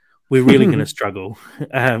we're really going to struggle.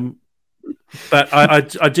 But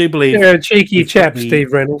I do believe... You're a cheeky chap,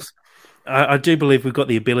 Steve Reynolds. I do believe we've got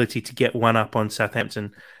the ability to get one up on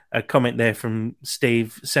Southampton. A comment there from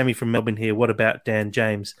Steve. Sammy from Melbourne here. What about Dan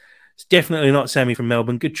James? It's definitely not Sammy from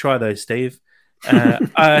Melbourne. Good try, though, Steve.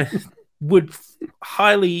 I would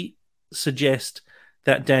highly suggest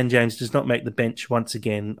that Dan James does not make the bench once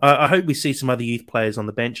again. I hope we see some other youth players on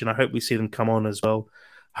the bench, and I hope we see them come on as well.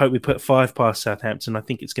 I hope we put 5 past Southampton. I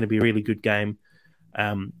think it's going to be a really good game.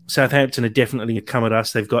 Southampton are definitely going to come at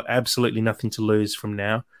us. They've got absolutely nothing to lose from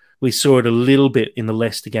now. We saw it a little bit in the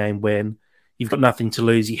Leicester game when you've got nothing to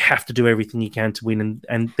lose. You have to do everything you can to win,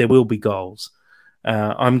 and there will be goals.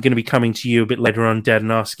 I'm going to be coming to you a bit later on, Dad,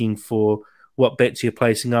 and asking for what bets you're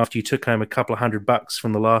placing after you took home a couple of $100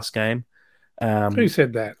 from the last game. Who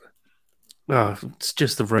said that? Oh, it's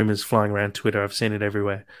just the rumours flying around Twitter. I've seen it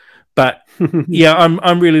everywhere. But yeah,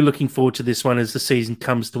 I'm really looking forward to this one as the season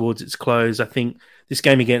comes towards its close. I think this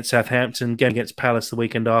game against Southampton, game against Palace the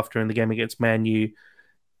weekend after, and the game against Man U,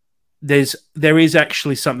 there is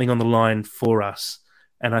actually something on the line for us.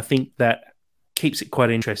 And I think that keeps it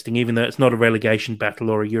quite interesting, even though it's not a relegation battle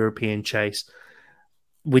or a European chase.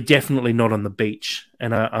 We're definitely not on the beach,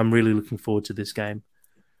 and I'm really looking forward to this game.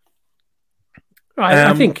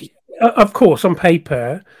 I think, of course, on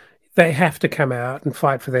paper, they have to come out and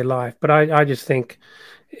fight for their life. But I just think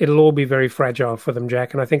it'll all be very fragile for them,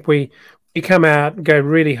 Jack. And I think we come out and go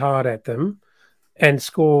really hard at them and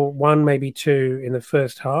score 1, maybe 2 in the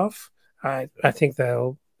first half. I think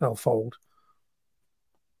they'll fold.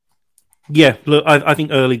 Yeah, look, I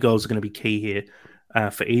think early goals are going to be key here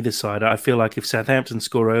for either side. I feel like if Southampton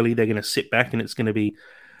score early, they're going to sit back and it's going to be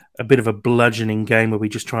a bit of a bludgeoning game where we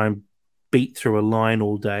just try and beat through a line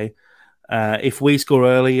all day. If we score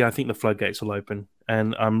early, I think the floodgates will open,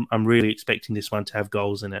 and I'm really expecting this one to have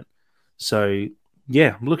goals in it. So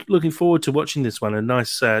yeah, looking forward to watching this one. A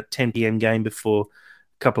nice 10 p.m. game before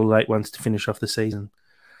a couple of late ones to finish off the season.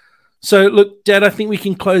 So look, Dad, I think we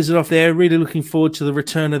can close it off there. Really looking forward to the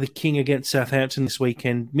return of the King against Southampton this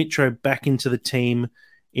weekend. Mitro back into the team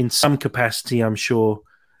in some capacity, I'm sure.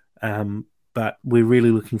 But we're really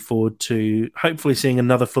looking forward to hopefully seeing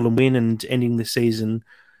another Fulham win and ending the season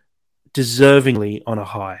deservingly on a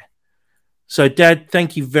high. So, Dad,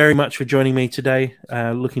 thank you very much for joining me today.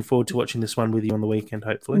 Looking forward to watching this one with you on the weekend,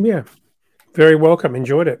 hopefully. Yeah, very welcome.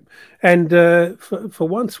 Enjoyed it. And for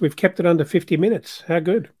once, we've kept it under 50 minutes. How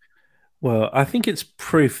good. Well, I think it's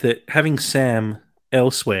proof that having Sam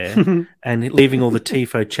elsewhere and leaving all the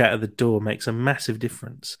TIFO chat at the door makes a massive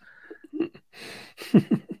difference.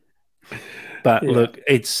 But look,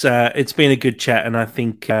 it's been a good chat, and I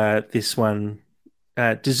think this one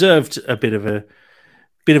deserved a bit of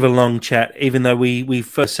a long chat, even though we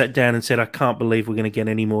first sat down and said, I can't believe we're going to get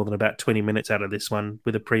any more than about 20 minutes out of this one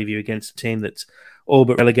with a preview against a team that's all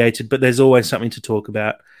but relegated, but there's always something to talk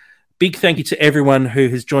about. Big thank you to everyone who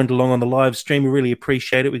has joined along on the live stream. We really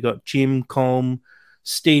appreciate it. We got Jim, Colm,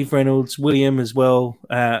 Steve Reynolds, William as well.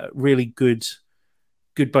 Really good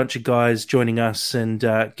bunch of guys joining us and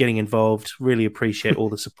getting involved. Really appreciate all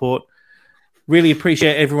the support. Really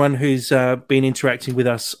appreciate everyone who's been interacting with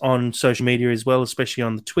us on social media as well, especially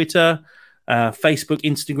on the Twitter, Facebook,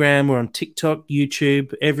 Instagram. We're on TikTok,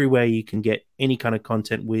 YouTube, everywhere you can get any kind of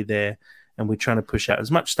content, we're there. And we're trying to push out as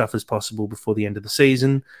much stuff as possible before the end of the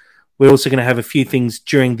season. We're also going to have a few things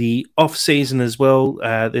during the off-season as well.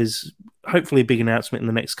 There's hopefully a big announcement in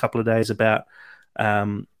the next couple of days about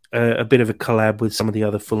a bit of a collab with some of the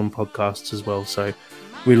other Fulham podcasts as well. So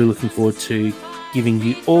really looking forward to giving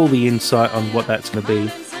you all the insight on what that's going to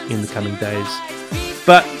be in the coming days.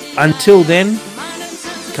 But until then,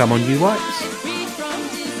 come on you Whites.